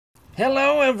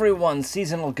Hello everyone,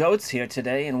 Seasonal Goats here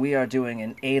today, and we are doing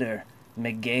an Aider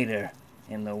Megator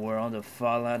in the world of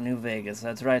Fallout New Vegas.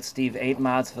 That's right, Steve, 8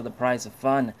 mods for the price of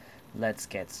fun. Let's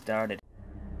get started.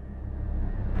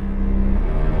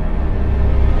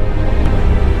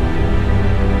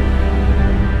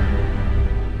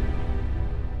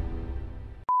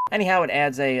 Anyhow, it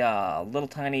adds a little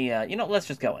tiny, you know, let's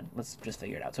just go in. Let's just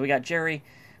figure it out. So we got Jerry,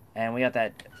 and we got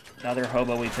that other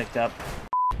hobo we picked up.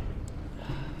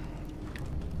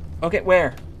 Okay,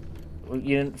 where?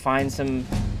 You didn't find some...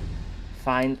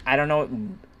 I don't know.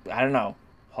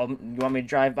 You want me to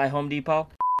drive by Home Depot?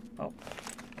 Oh.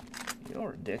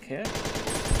 You're a dickhead.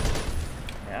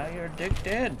 Now you're a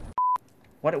dickhead.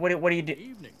 What do you do?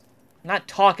 Evening. I'm not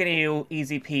talking to you,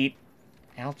 Easy Pete.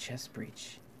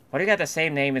 AlChestBreach. Why do you got the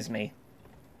same name as me?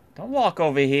 Don't walk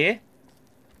over here.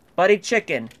 Buddy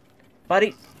Chicken.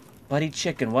 Buddy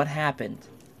Chicken, what happened?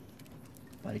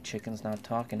 Buddy Chicken's not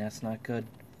talking, that's not good.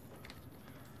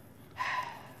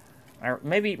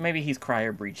 Maybe he's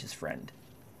Crier Breach's friend.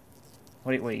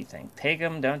 What do you think? Take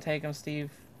him, don't take him, Steve?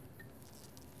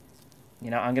 You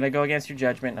know, I'm gonna go against your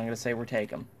judgment, and I'm gonna say we're take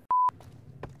him.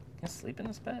 Can I sleep in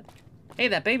this bed? Hey,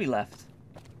 that baby left.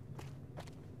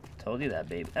 Told you that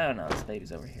baby. Oh no, this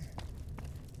baby's over here.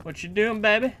 What you doing,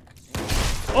 baby?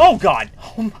 Oh god!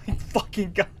 Oh my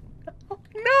fucking god! Oh,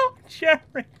 no,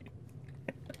 Jerry!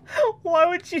 Why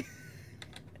would you?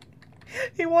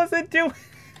 He wasn't doing.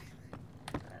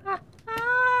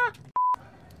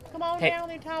 Come on down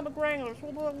the atomic wranglers.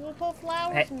 We'll put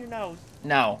flowers in your nose.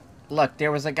 No. Look,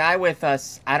 there was a guy with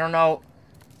us. I don't know.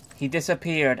 He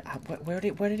disappeared. Where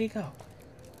did he go?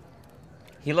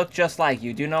 He looked just like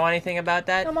you. Do you know anything about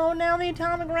that? Come on down the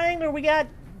atomic wrangler. We got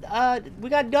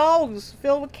dogs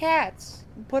filled with cats.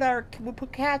 We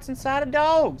put cats inside of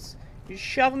dogs. You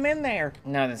shove them in there.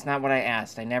 No, that's not what I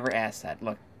asked. I never asked that.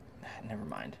 Look, never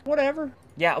mind. Whatever.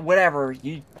 Yeah, whatever.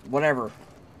 Whatever.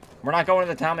 We're not going to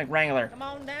the Atomic Wrangler. Come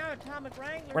on down, Atomic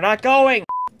Wrangler. We're not going!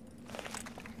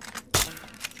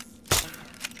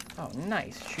 Oh,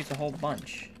 nice. Shoots a whole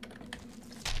bunch.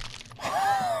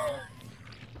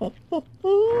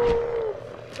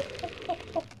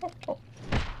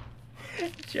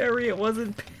 Jerry, it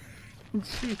wasn't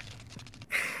Pinchy.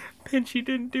 Pinchy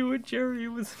didn't do it, Jerry. It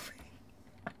was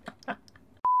me.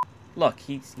 Look,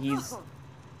 he's...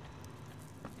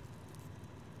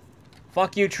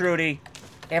 Fuck you, Trudy.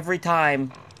 Every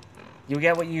time, you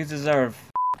get what you deserve.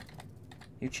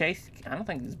 You chase? I don't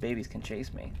think these babies can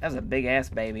chase me. That's a big-ass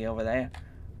baby over there.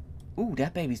 Ooh,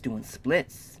 that baby's doing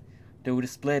splits. Do the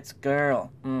splits,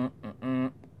 girl.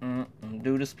 Do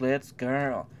the splits,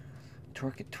 girl.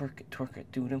 Twerk it, twerk it, twerk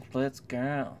it. Do them splits,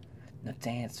 girl. Now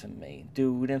dance for me.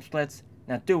 Do them splits.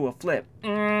 Now do a flip.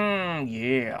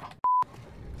 Yeah.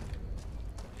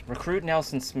 Recruit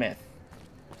Nelson Smith.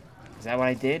 Is that what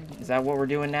I did? Is that what we're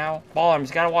doing now? Ball Arms,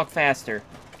 you gotta walk faster.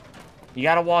 You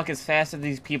gotta walk as fast as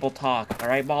these people talk.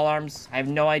 Alright, Ball Arms? I have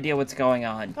no idea what's going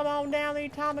on. Come on down the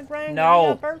atomic wrangler. No. We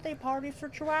got birthday parties for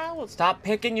chihuahuas. Stop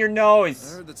picking your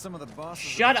nose. I heard that some of the bosses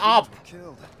Shut up. were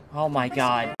killed. Oh my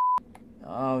god.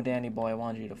 Oh, Danny boy, I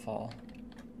wanted you to fall.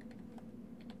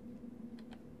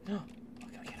 Oh, can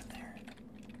we get up there?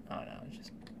 Oh no, it's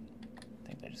just... I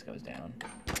think that just goes down.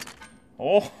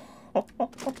 Oh!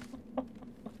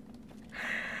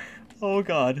 Oh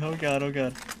god, oh god, oh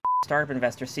god. Startup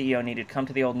investor, CEO needed. Come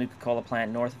to the old Nuka-Cola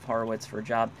plant north of Horowitz for a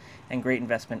job and great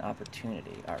investment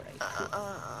opportunity. Alright,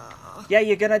 cool. Yeah,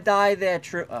 you're gonna die there,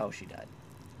 true. Oh, she died.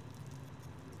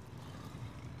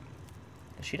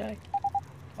 Did she die?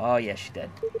 Oh, yeah, she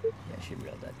dead. Yeah, she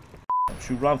real dead. Don't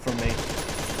you run from me.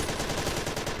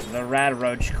 The Rat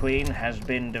Roach Queen has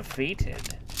been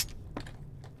defeated.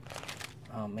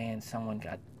 Oh man,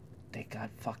 they got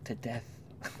fucked to death.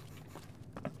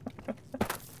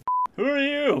 Who are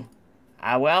you?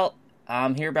 Well,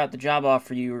 I'm here about the job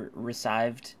offer you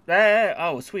received.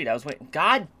 Oh, sweet, I was waiting.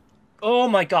 God! Oh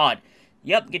my god!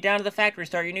 Yep, get down to the factory,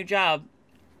 start your new job.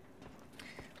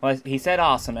 Well, he said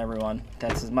awesome, everyone.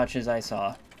 That's as much as I saw.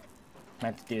 I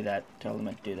meant to do that. Totally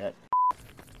meant to do that.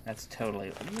 That's totally...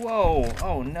 Whoa!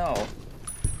 Oh no.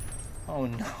 Oh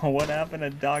no, what happened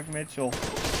to Doc Mitchell?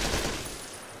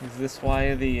 Is this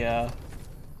why the,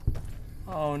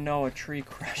 Oh no, a tree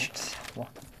crushed someone.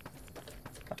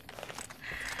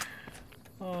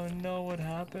 Oh no, what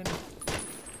happened?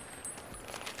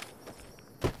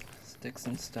 Sticks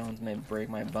and stones may break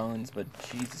my bones, but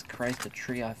Jesus Christ, a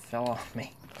tree fell off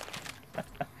me.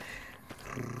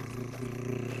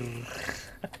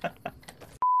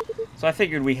 So I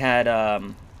figured we had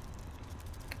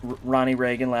Ronnie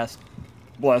Reagan last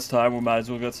time. We might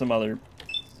as well get some other,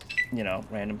 you know,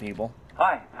 random people.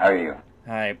 Hi, how are you?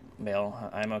 Hi, Bill.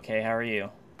 I'm okay. How are you?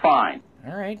 Fine.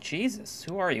 All right, Jesus.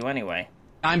 Who are you anyway?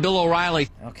 I'm Bill O'Reilly.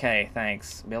 Okay,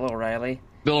 thanks. Bill O'Reilly?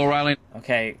 Bill O'Reilly.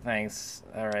 Okay, thanks.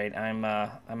 All right, I'm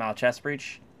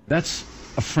AlChestBreach. That's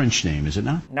a French name, is it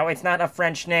not? No, it's not a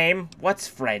French name. What's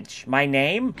French? My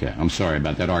name? Okay, I'm sorry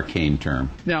about that arcane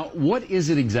term. Now, what is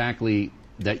it exactly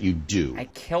that you do? I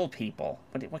kill people.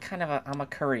 What kind of a... I'm a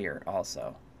courier,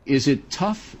 also. Is it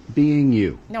tough being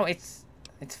you? No, it's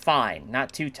fine.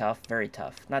 Not too tough. Very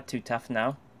tough. Not too tough,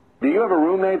 no. Do you have a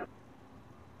roommate?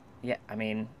 Yeah, I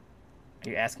mean... Are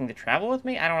you asking to travel with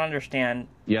me? I don't understand.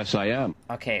 Yes, I am.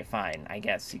 Okay, fine. I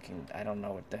guess you can... I don't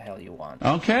know what the hell you want.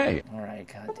 Okay. Alright,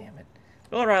 god damn it.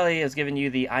 Bill O'Reilly has given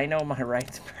you the I Know My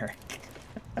Rights perk.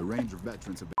 The range of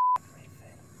veterans have been...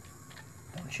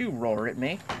 Don't you roar at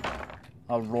me.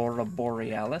 Aurora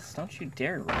Borealis. Don't you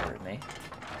dare roar at me.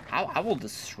 I will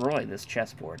destroy this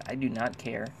chessboard. I do not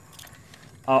care.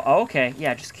 Oh, okay.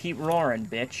 Yeah, just keep roaring,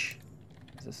 bitch.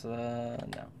 Is this, no.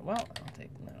 Well, I'll take...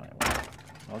 No, I won't.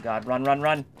 Oh god, run, run,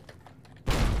 run.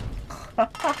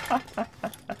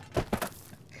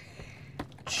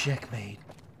 Checkmate.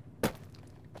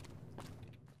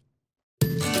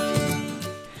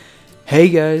 Hey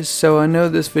guys, so I know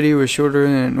this video is shorter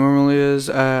than it normally is.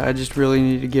 I just really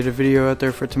need to get a video out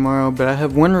there for tomorrow, but I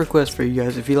have one request for you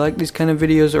guys. If you like these kind of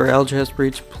videos or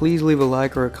AlChestBreach, please leave a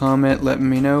like or a comment letting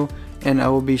me know, and I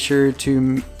will be sure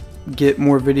to get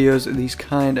more videos of these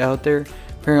kind out there.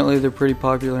 Apparently they're pretty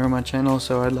popular on my channel,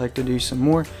 so I'd like to do some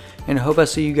more, and I hope I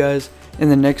see you guys in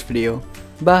the next video.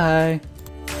 Bye!